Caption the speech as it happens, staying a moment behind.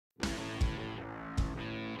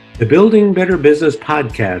The Building Better Business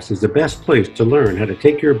podcast is the best place to learn how to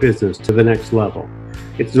take your business to the next level.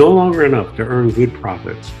 It's no longer enough to earn good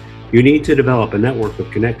profits. You need to develop a network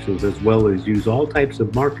of connections as well as use all types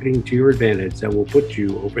of marketing to your advantage that will put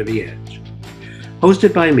you over the edge.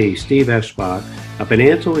 Hosted by me, Steve Eschbach, a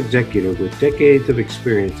financial executive with decades of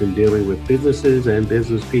experience in dealing with businesses and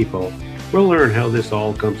business people, we'll learn how this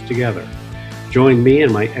all comes together. Join me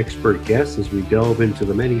and my expert guests as we delve into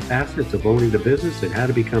the many facets of owning a business and how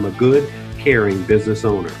to become a good, caring business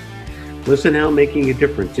owner. Listen how making a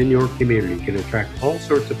difference in your community can attract all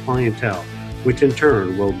sorts of clientele, which in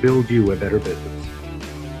turn will build you a better business.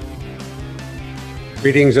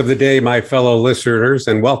 Greetings of the day, my fellow listeners,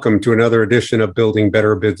 and welcome to another edition of Building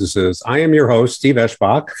Better Businesses. I am your host, Steve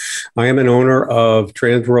Eschbach. I am an owner of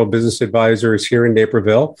Transworld Business Advisors here in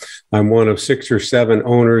Naperville. I'm one of 6 or 7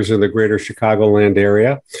 owners in the greater Chicagoland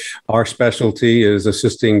area. Our specialty is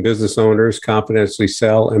assisting business owners confidently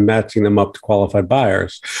sell and matching them up to qualified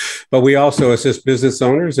buyers. But we also assist business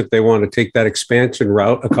owners if they want to take that expansion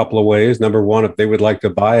route a couple of ways. Number one, if they would like to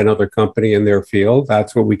buy another company in their field,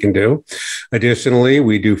 that's what we can do. Additionally,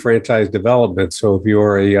 we do franchise development. So if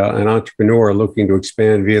you're an entrepreneur looking to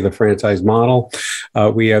expand via the franchise model,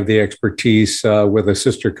 we have the expertise with a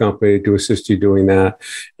sister company to assist you doing that.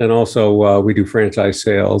 And also we do franchise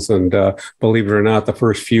sales. And believe it or not, the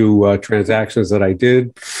first few transactions that I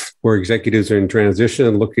did were executives in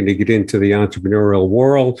transition looking to get into the entrepreneurial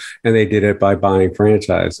world, and they did it by buying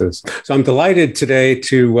franchises. So I'm delighted today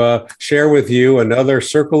to share with you another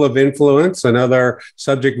circle of influence, another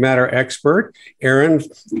subject matter expert. Erin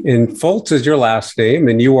Fults is your last name,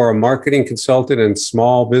 and you are a marketing consultant and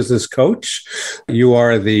small business coach. You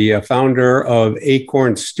are the founder of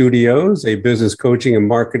Acorn Studios, a business coaching and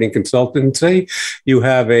marketing consultancy. You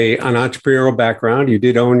have an entrepreneurial background. You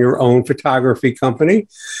did own your own photography company,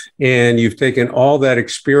 and you've taken all that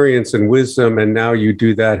experience and wisdom, and now you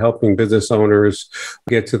do that helping business owners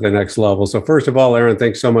get to the next level. So first of all, Erin,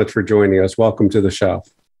 thanks so much for joining us. Welcome to the show.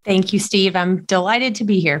 Thank you, Steve. I'm delighted to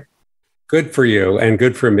be here. Good for you and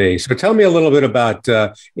good for me. So tell me a little bit about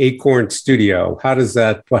Acorn Studio. How does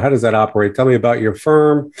that operate? Tell me about your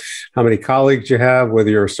firm, how many colleagues you have, whether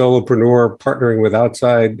you're a solopreneur partnering with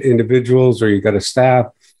outside individuals or you got a staff.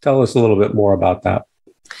 Tell us a little bit more about that.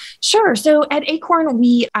 Sure. So at Acorn,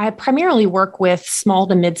 I primarily work with small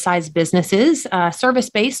to mid-sized businesses,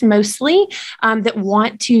 service-based mostly, that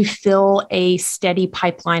want to fill a steady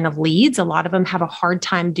pipeline of leads. A lot of them have a hard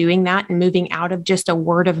time doing that and moving out of just a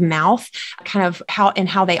word of mouth, kind of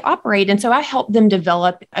how they operate. And so I help them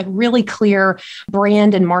develop a really clear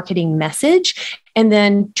brand and marketing message, and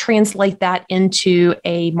then translate that into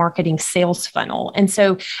a marketing sales funnel. And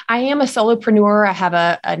so I am a solopreneur. I have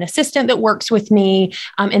an assistant that works with me.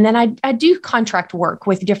 And then I do contract work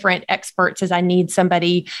with different experts as I need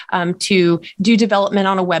somebody to do development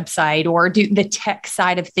on a website or do the tech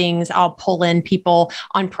side of things. I'll pull in people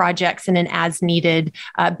on projects in an as needed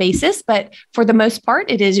basis. But for the most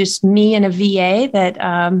part, it is just me and a VA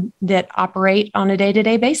that operate on a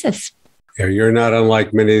day-to-day basis. Yeah, you're not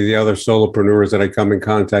unlike many of the other solopreneurs that I come in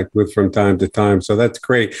contact with from time to time. So that's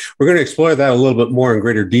great. We're going to explore that a little bit more in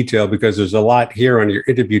greater detail because there's a lot here on your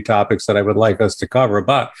interview topics that I would like us to cover.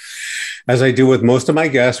 But as I do with most of my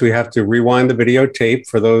guests, we have to rewind the videotape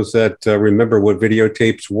for those that remember what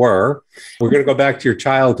videotapes were. We're going to go back to your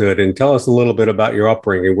childhood and tell us a little bit about your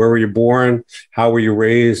upbringing. Where were you born? How were you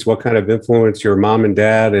raised? What kind of influence your mom and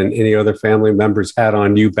dad and any other family members had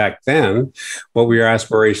on you back then? What were your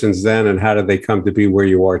aspirations then, and how did they come to be where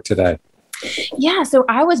you are today? Yeah, so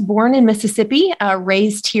I was born in Mississippi,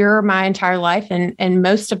 raised here my entire life and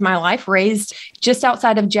most of my life raised just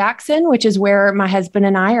outside of Jackson, which is where my husband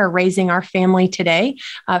and I are raising our family today.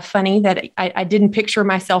 Funny that I didn't picture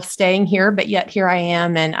myself staying here, but yet here I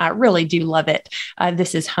am, and I really do love it.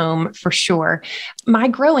 This is home for sure. My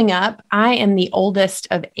growing up, I am the oldest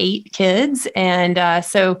of 8 kids, and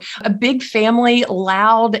so a big family,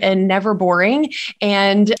 loud and never boring.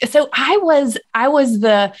 And so I was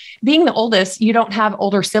being the oldest. You don't have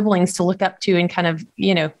older siblings to look up to and kind of,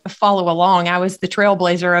 follow along. I was the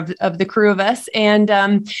trailblazer of the crew of us. And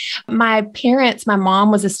my mom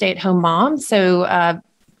was a stay-at-home mom. So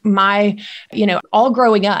all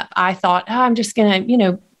growing up, I thought, I'm just going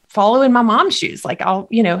to, follow in my mom's shoes. Like I'll,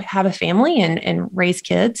 have a family and raise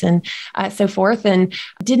kids and so forth. And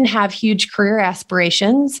didn't have huge career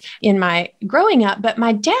aspirations in my growing up. But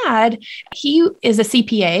my dad, he is a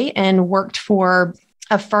CPA and worked for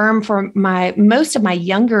a firm for most of my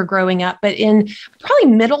younger growing up, but in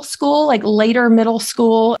probably middle school, like later middle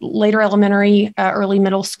school, later elementary, early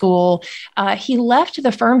middle school, he left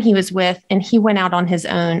the firm he was with and he went out on his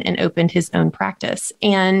own and opened his own practice.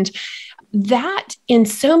 And that in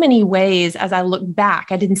so many ways, as I look back,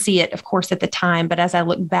 I didn't see it, of course, at the time, but as I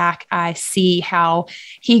look back, I see how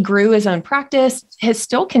he grew his own practice, has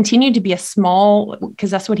still continued to be a small,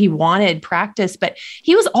 because that's what he wanted, practice, but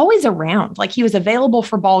he was always around. Like he was available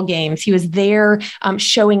for ball games. He was there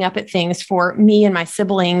showing up at things for me and my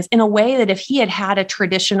siblings in a way that if he had had a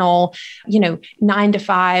traditional, 9 to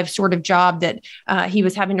 5 sort of job that he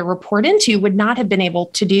was having to report into, would not have been able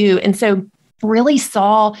to do. And so really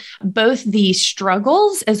saw both the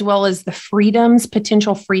struggles as well as the freedoms,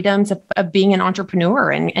 potential freedoms of being an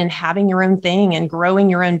entrepreneur and having your own thing and growing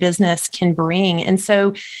your own business can bring. And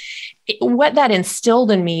so what that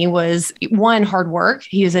instilled in me was, one, hard work.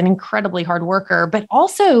 He was an incredibly hard worker, but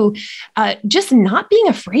also just not being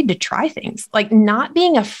afraid to try things, like not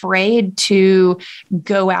being afraid to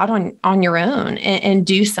go out on your own and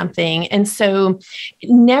do something. And so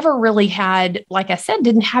never really had, like I said,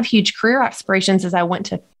 didn't have huge career aspirations as I went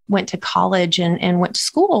to college and went to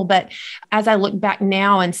school. But as I look back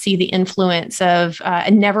now and see the influence of, I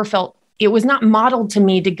never felt, it was not modeled to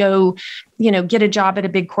me to go, get a job at a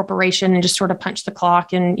big corporation and just sort of punch the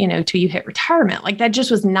clock and, till you hit retirement. Like that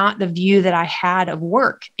just was not the view that I had of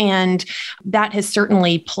work. And that has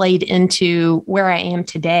certainly played into where I am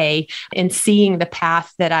today and seeing the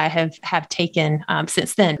path that I have taken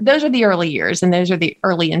since then. Those are the early years and those are the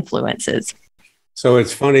early influences. So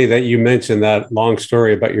it's funny that you mentioned that long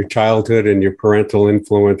story about your childhood and your parental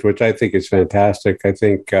influence, which I think is fantastic. I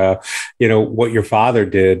think, what your father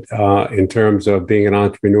did in terms of being an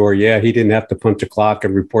entrepreneur. Yeah, he didn't have to punch a clock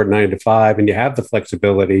and report 9 to 5, and you have the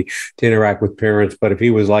flexibility to interact with parents. But if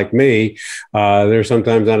he was like me, there's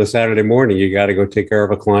sometimes on a Saturday morning, you got to go take care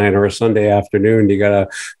of a client, or a Sunday afternoon, you got to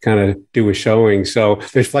kind of do a showing. So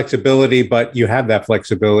there's flexibility, but you have that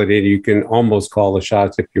flexibility and you can almost call the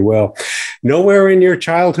shots, if you will. Nowhere in your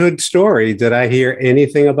childhood story did I hear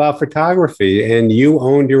anything about photography, and you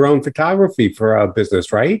owned your own photography for a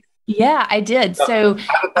business, right? Yeah, I did. So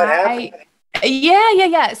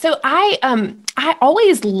Yeah. So I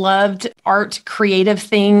always loved art, creative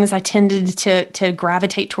things. I tended to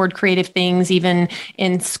gravitate toward creative things, even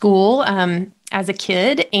in school. As a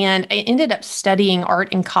kid, and I ended up studying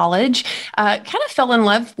art in college. Kind of fell in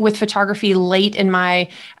love with photography late in my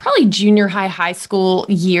probably junior high school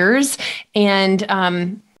years, and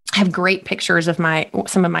I have great pictures of one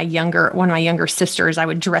of my younger sisters. I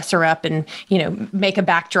would dress her up and, make a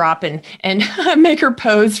backdrop and make her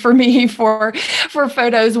pose for me for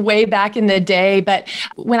photos way back in the day. But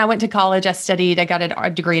when I went to college, I got a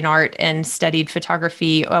degree in art and studied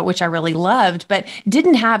photography, which I really loved, but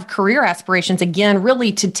didn't have career aspirations, again,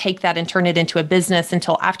 really to take that and turn it into a business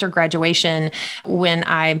until after graduation, when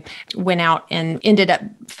I went out and ended up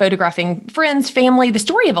photographing friends, family. The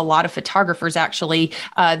story of a lot of photographers, actually,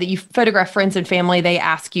 that you photograph friends and family, they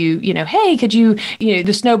ask you, hey, could you,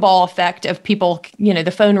 the snowball effect of people,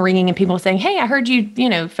 the phone ringing and people saying, hey, I heard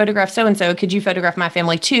you, photograph so-and-so, could you photograph my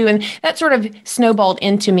family too? And that sort of snowballed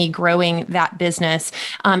into me growing that business.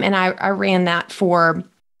 And I ran that for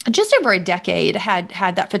just over a decade,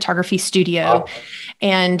 had that photography studio. Wow.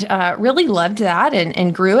 And really loved that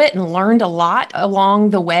and grew it and learned a lot along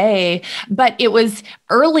the way. But it was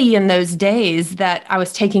early in those days that I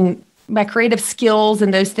was taking my creative skills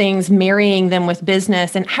and those things, marrying them with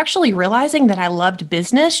business, and actually realizing that I loved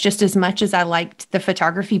business just as much as I liked the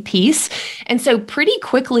photography piece. And so pretty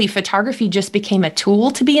quickly, photography just became a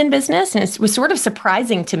tool to be in business. And it was sort of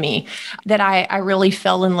surprising to me that I really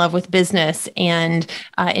fell in love with business and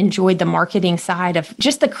enjoyed the marketing side of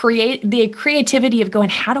just the creativity of going,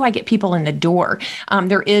 how do I get people in the door?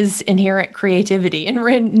 There is inherent creativity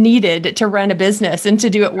and needed to run a business and to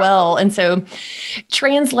do it well. And so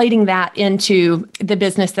translating that into the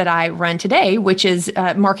business that I run today, which is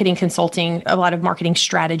marketing consulting, a lot of marketing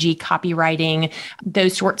strategy, copywriting,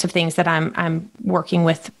 those sorts of things that I'm working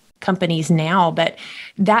with companies now. But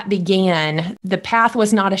that began, the path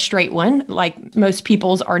was not a straight one, like most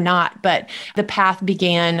people's are not, but the path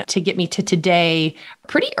began to get me to today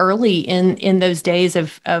pretty early in those days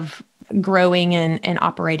of growing and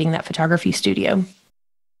operating that photography studio.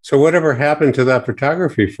 So whatever happened to that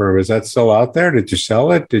photography firm? Is that still out there? Did you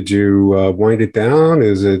sell it? Did you wind it down?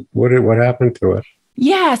 What happened to it?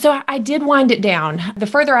 Yeah, so I did wind it down. The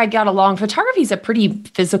further I got along, photography is a pretty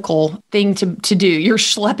physical thing to do. You're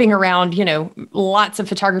schlepping around, lots of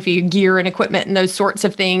photography gear and equipment and those sorts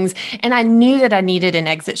of things. And I knew that I needed an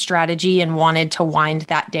exit strategy and wanted to wind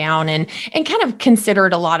that down and kind of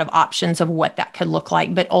considered a lot of options of what that could look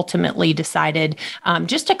like, but ultimately decided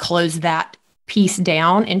just to close that piece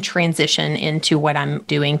down and transition into what I'm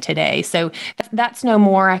doing today. So that's no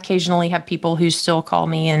more. I occasionally have people who still call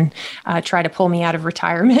me and try to pull me out of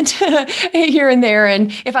retirement here and there.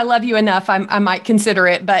 And if I love you enough, I might consider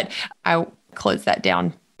it, but I closed that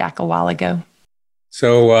down back a while ago.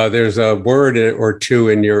 So there's a word or two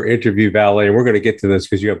in your interview, Valerie, and we're going to get to this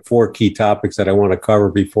because you have 4 key topics that I want to cover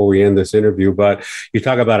before we end this interview. But you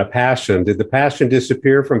talk about a passion. Did the passion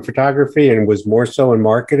disappear from photography and was more so in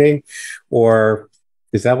marketing? Or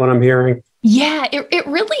is that what I'm hearing? Yeah, it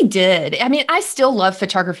really did. I mean, I still love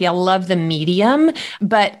photography. I love the medium,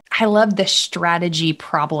 but I love the strategy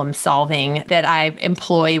problem solving that I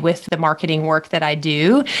employ with the marketing work that I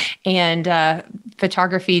do. And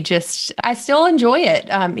photography I still enjoy it.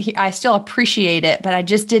 I still appreciate it, but I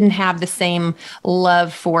just didn't have the same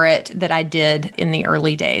love for it that I did in the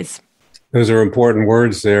early days. Those are important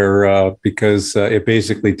words there because it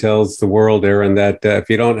basically tells the world, Erin, that if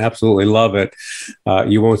you don't absolutely love it,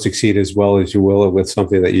 you won't succeed as well as you will with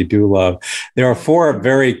something that you do love. There are 4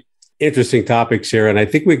 very interesting topics here, and I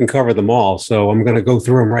think we can cover them all. So I'm going to go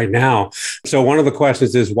through them right now. So one of the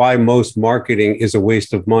questions is why most marketing is a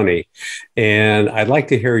waste of money. And I'd like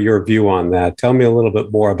to hear your view on that. Tell me a little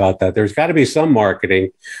bit more about that. There's got to be some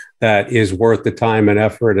marketing that is worth the time and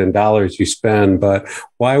effort and dollars you spend. But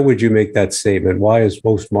why would you make that statement? Why is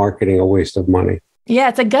most marketing a waste of money? Yeah,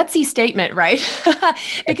 it's a gutsy statement, right?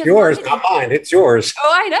 It's yours, not mine. It's yours.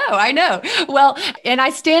 Oh, I know. Well, and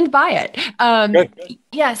I stand by it. Good.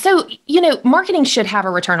 Yeah. So, marketing should have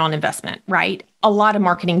a return on investment, right? A lot of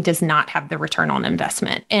marketing does not have the return on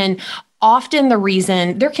investment. And often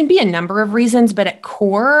there can be a number of reasons, but at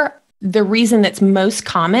core, the reason that's most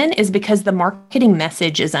common is because the marketing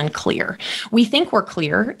message is unclear. We think we're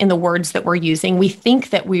clear in the words that we're using. We think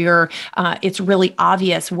that it's really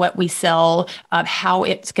obvious what we sell, how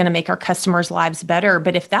it's going to make our customers' lives better.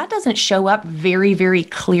 But if that doesn't show up very, very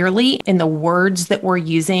clearly in the words that we're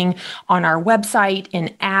using on our website,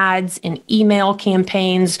 in ads, in email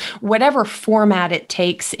campaigns, whatever format it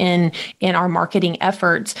takes in our marketing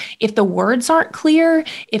efforts, if the words aren't clear,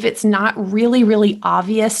 if it's not really, really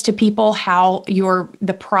obvious to people how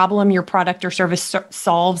the problem your product or service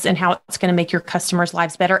solves and how it's going to make your customers'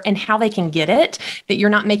 lives better and how they can get it, that you're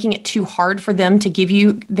not making it too hard for them to give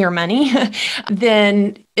you their money,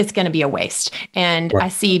 then it's going to be a waste. And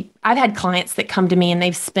right. I've had clients that come to me and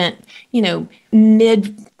they've spent,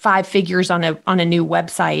 mid 5 figures on a new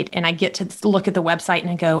website. And I get to look at the website and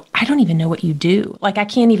I go, I don't even know what you do. Like, I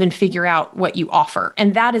can't even figure out what you offer.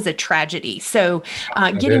 And that is a tragedy. So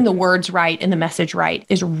getting the words right and the message right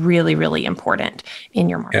is really, really important in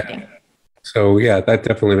your marketing. Yeah. So, that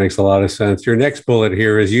definitely makes a lot of sense. Your next bullet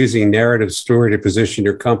here is using narrative story to position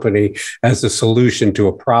your company as a solution to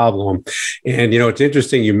a problem. And, it's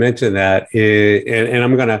interesting you mentioned that, and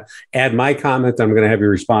I'm going to add my comment. I'm going to have you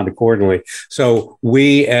respond accordingly. So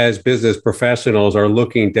we as business professionals are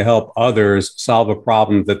looking to help others solve a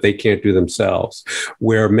problem that they can't do themselves.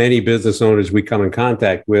 Where many business owners we come in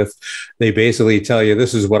contact with, they basically tell you,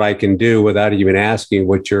 this is what I can do without even asking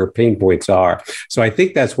what your pain points are. So I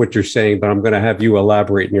think that's what you're saying, but I'm going to have you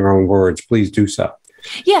elaborate in your own words. Please do so.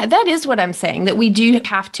 Yeah, that is what I'm saying, that we do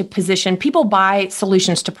have to position. People buy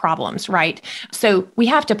solutions to problems, right? So we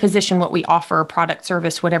have to position what we offer, product,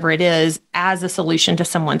 service, whatever it is, as a solution to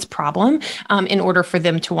someone's problem in order for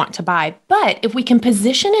them to want to buy. But if we can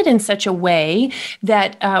position it in such a way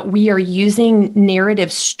that we are using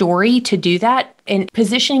narrative story to do that, and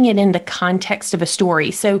positioning it in the context of a story.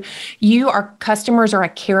 So our customers are a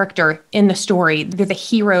character in the story. They're the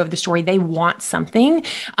hero of the story. They want something.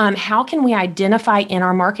 How can we identify in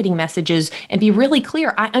our marketing messages and be really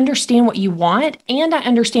clear? I understand what you want, and I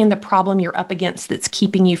understand the problem you're up against that's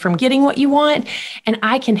keeping you from getting what you want, and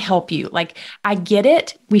I can help you. Like, I get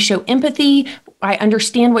it. We show empathy. I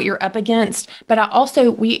understand what you're up against, but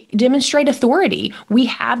we demonstrate authority. We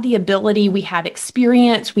have the ability, we have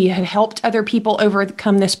experience, we have helped other people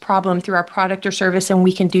overcome this problem through our product or service, and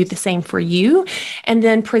we can do the same for you. And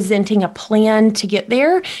then presenting a plan to get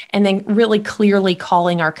there, and then really clearly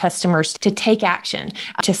calling our customers to take action,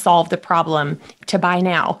 to solve the problem, to buy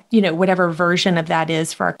now, whatever version of that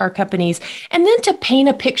is for our companies. And then to paint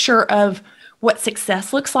a picture of what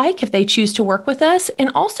success looks like if they choose to work with us,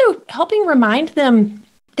 and also helping remind them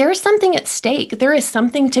there is something at stake. There is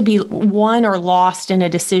something to be won or lost in a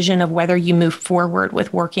decision of whether you move forward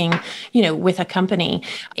with working, with a company.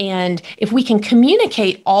 And if we can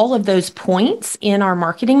communicate all of those points in our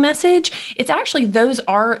marketing message, it's actually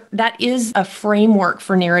that is a framework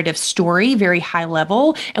for narrative story, very high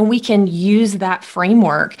level. And we can use that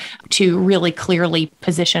framework to really clearly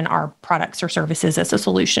position our products or services as a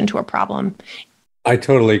solution to a problem. I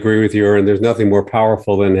totally agree with you, Erin. There's nothing more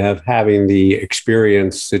powerful than having the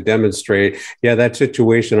experience to demonstrate, that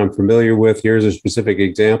situation I'm familiar with. Here's a specific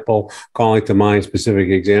example, calling to mind specific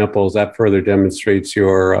examples. That further demonstrates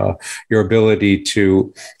your ability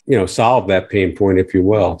to, solve that pain point, if you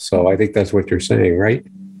will. So I think that's what you're saying, right?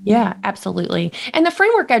 Yeah, absolutely. And the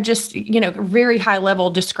framework I just, very high level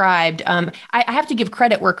described, I have to give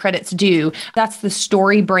credit where credit's due. That's the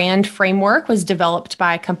Storybrand framework, was developed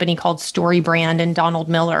by a company called Storybrand and Donald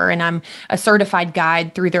Miller. And I'm a certified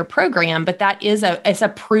guide through their program, but that is it's a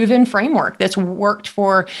proven framework that's worked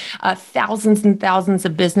for thousands and thousands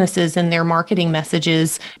of businesses in their marketing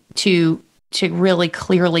messages to really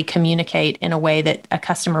clearly communicate in a way that a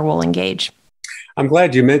customer will engage. I'm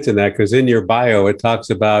glad you mentioned that, because in your bio, it talks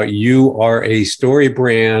about you are a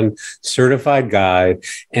Storybrand certified guide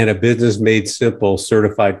and a Business Made Simple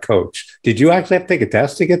certified coach. Did you actually have to take a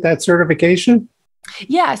test to get that certification?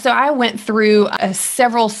 Yeah, so I went through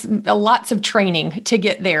lots of training to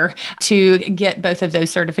get there, to get both of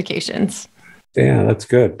those certifications. Yeah, that's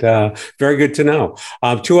good. Very good to know.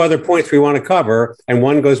 Two other points we want to cover, and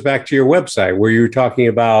one goes back to your website, where you were talking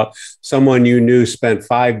about someone you knew spent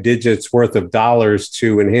 5 digits worth of dollars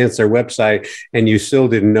to enhance their website, and you still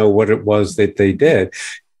didn't know what it was that they did.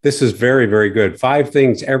 This is very, very good. 5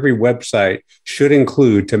 things every website should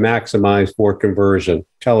include to maximize for conversion.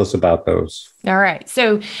 Tell us about those. All right.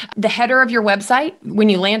 So the header of your website, when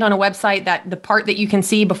you land on a website, that the part that you can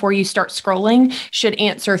see before you start scrolling should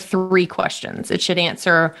answer 3 questions. It should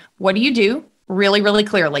answer, what do you do? Really, really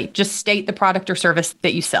clearly. Just state the product or service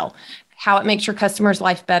that you sell, how it makes your customer's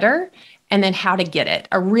life better, and then how to get it.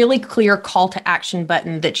 A really clear call to action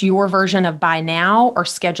button that's your version of buy now or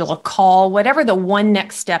schedule a call, whatever the one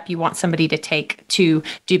next step you want somebody to take to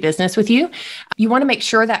do business with you. You want to make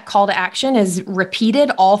sure that call to action is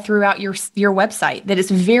repeated all throughout your website, that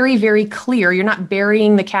it's very, very clear. You're not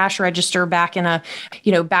burying the cash register back in a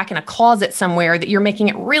closet somewhere, that you're making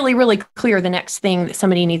it really, really clear the next thing that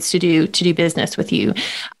somebody needs to do business with you.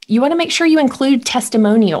 You want to make sure you include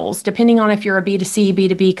testimonials, depending on if you're a B2C,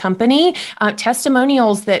 B2B company,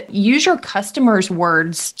 testimonials that use your customers'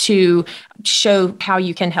 words to show how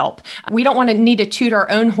you can help. We don't want to need to toot our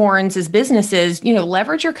own horns as businesses.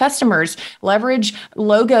 Leverage your customers, leverage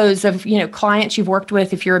logos of, clients you've worked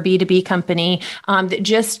with if you're a B2B company, that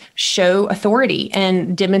just show authority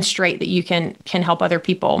and demonstrate that you can help other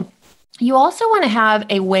people. You also want to have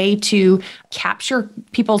a way to capture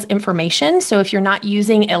people's information. So if you're not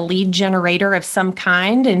using a lead generator of some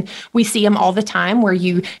kind, and we see them all the time where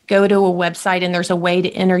you go to a website and there's a way to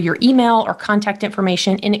enter your email or contact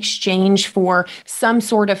information in exchange for some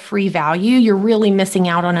sort of free value, you're really missing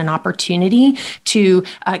out on an opportunity to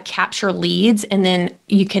capture leads. And then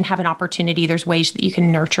you can have an opportunity. There's ways that you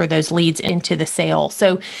can nurture those leads into the sale.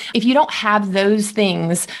 So if you don't have those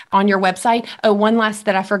things on your website, one last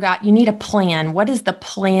that I forgot, you need a plan. What is the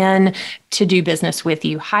plan to do business with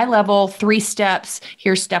you? High level, 3 steps.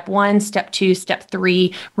 Here's step 1, step 2, step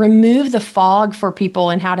 3. Remove the fog for people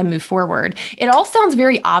and how to move forward. It all sounds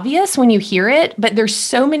very obvious when you hear it, but there's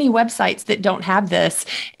so many websites that don't have this,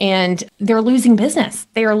 and they're losing business.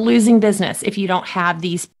 They are losing business if you don't have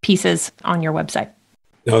these pieces on your website.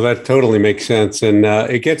 No, that totally makes sense. And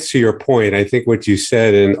it gets to your point. I think what you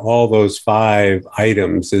said in all those 5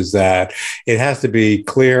 items is that it has to be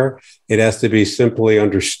clear. It has to be simply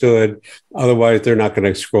understood. Otherwise, they're not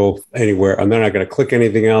going to scroll anywhere, and they're not going to click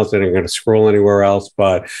anything else. They're not going to scroll anywhere else.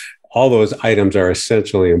 But all those items are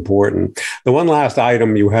essentially important. The one last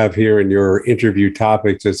item you have here in your interview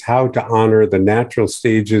topics is how to honor the natural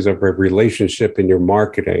stages of a relationship in your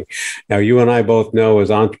marketing. Now, you and I both know as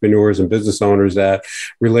entrepreneurs and business owners that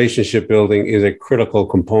relationship building is a critical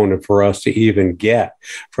component for us to even get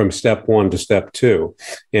from step 1 to step 2.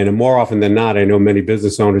 And more often than not, I know many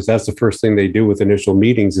business owners, that's the first thing they do with initial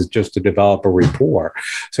meetings is just to develop a rapport.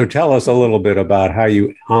 So tell us a little bit about how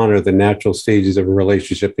you honor the natural stages of a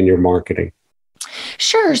relationship in your marketing.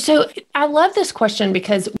 Sure. So I love this question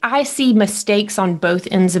because I see mistakes on both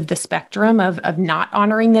ends of the spectrum of not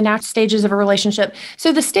honoring the natural stages of a relationship.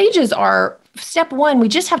 So the stages are step one, we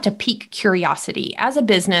just have to pique curiosity. As a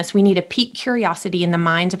business, we need to pique curiosity in the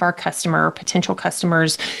minds of our customer or potential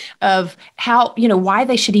customers of how, why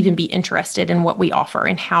they should even be interested in what we offer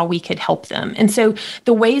and how we could help them. And so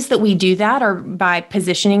the ways that we do that are by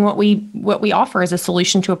positioning what we offer as a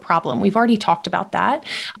solution to a problem. We've already talked about that.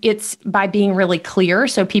 It's by being really clear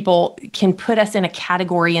so people can put us in a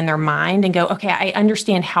category in their mind and go, okay, I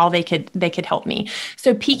understand how they could help me.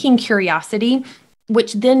 So piquing curiosity,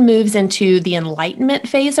 which then moves into the enlightenment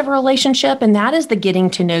phase of a relationship. And that is the getting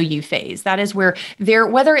to know you phase. That is where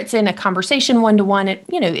whether it's in a conversation one-to-one,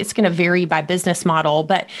 it's going to vary by business model,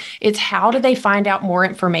 but it's how do they find out more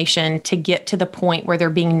information to get to the point where they're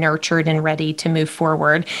being nurtured and ready to move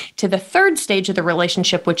forward to the third stage of the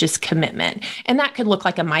relationship, which is commitment. And that could look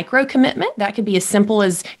like a micro commitment. That could be as simple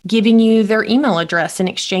as giving you their email address in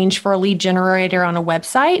exchange for a lead generator on a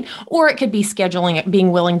website, or it could be scheduling it,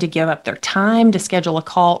 being willing to give up their time to schedule a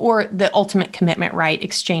call, or the ultimate commitment, right?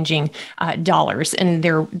 Exchanging dollars, and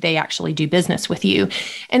they actually do business with you.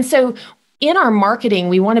 And so in our marketing,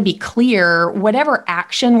 we want to be clear, whatever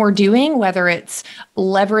action we're doing, whether it's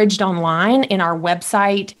leveraged online in our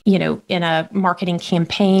website, in a marketing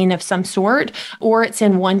campaign of some sort, or it's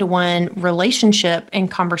in one-to-one relationship and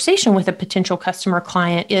conversation with a potential customer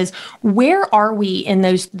client, is where are we in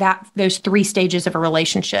those three stages of a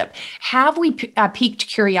relationship? Have we piqued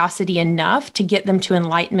curiosity enough to get them to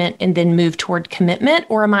enlightenment and then move toward commitment?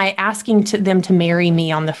 Or am I asking them to marry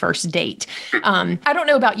me on the first date? I don't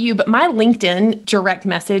know about you, but my LinkedIn direct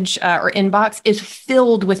message or inbox is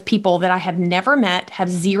filled with people that I have never met, have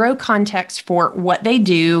zero context for what they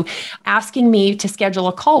do, asking me to schedule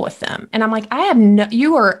a call with them. And I'm like,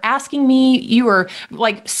 you are asking me, you are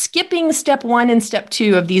like skipping step one and step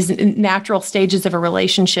two of these natural stages of a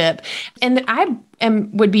relationship. And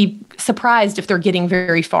would be surprised if they're getting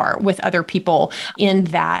very far with other people in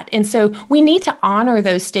that. And so we need to honor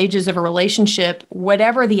those stages of a relationship,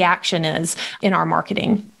 whatever the action is in our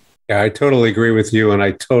marketing. Yeah, I totally agree with you. And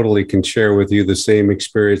I totally can share with you the same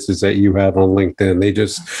experiences that you have on LinkedIn. They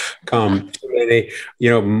just come,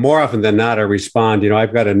 more often than not, I respond,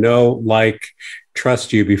 I've got to know,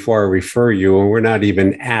 trust you before I refer you. And we're not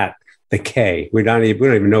even at the K. We don't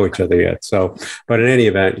even know each other yet. So, but in any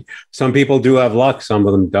event, some people do have luck. Some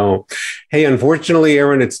of them don't. Hey, unfortunately,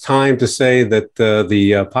 Erin, it's time to say that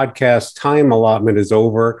the podcast time allotment is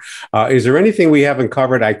over. Is there anything we haven't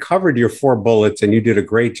covered? I covered your 4 bullets and you did a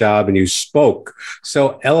great job and you spoke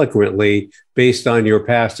so eloquently based on your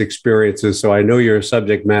past experiences. So I know you're a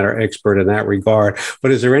subject matter expert in that regard,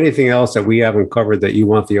 but is there anything else that we haven't covered that you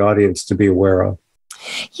want the audience to be aware of?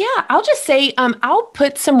 Yeah, I'll just say I'll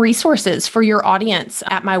put some resources for your audience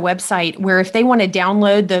at my website where if they want to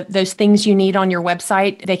download those things you need on your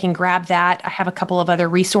website, they can grab that. I have a couple of other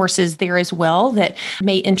resources there as well that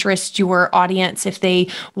may interest your audience if they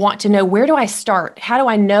want to know, where do I start? How do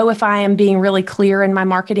I know if I am being really clear in my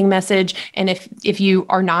marketing message? And if you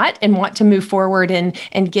are not and want to move forward and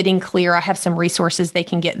getting clear, I have some resources they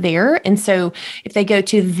can get there. And so if they go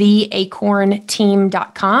to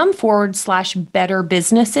theacornteam.com/better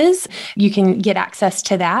businesses, you can get access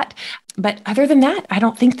to that. But other than that, I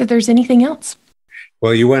don't think that there's anything else.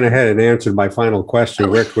 Well, you went ahead and answered my final question.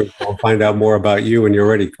 Rick, we'll find out more about you, and you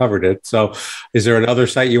already covered it. So is there another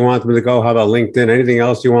site you want them to go? How about LinkedIn? Anything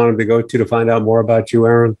else you want them to go to find out more about you,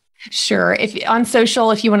 Erin? Sure. If on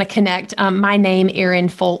social, if you want to connect, my name, Erin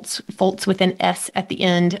Fults, Fults with an S at the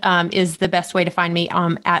end, is the best way to find me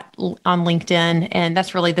on LinkedIn. And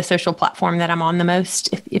that's really the social platform that I'm on the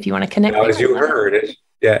most, if you want to connect. Now, as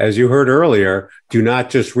you heard earlier, do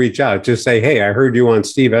not just reach out. Just say, hey, I heard you on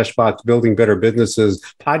Steve Eschbach's Building Better Businesses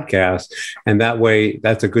podcast. And that way,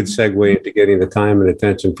 that's a good segue into getting the time and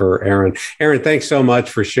attention for Erin. Erin, thanks so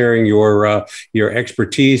much for sharing your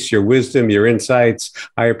expertise, your wisdom, your insights.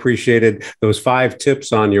 I appreciated those 5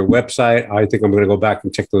 tips on your website. I think I'm going to go back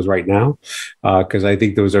and check those right now because I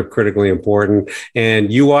think those are critically important.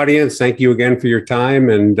 And you, audience, thank you again for your time.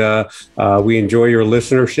 And we enjoy your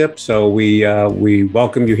listenership. So we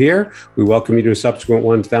welcome you here. We welcome you to subsequent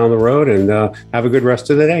ones down the road, and have a good rest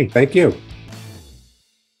of the day. Thank you.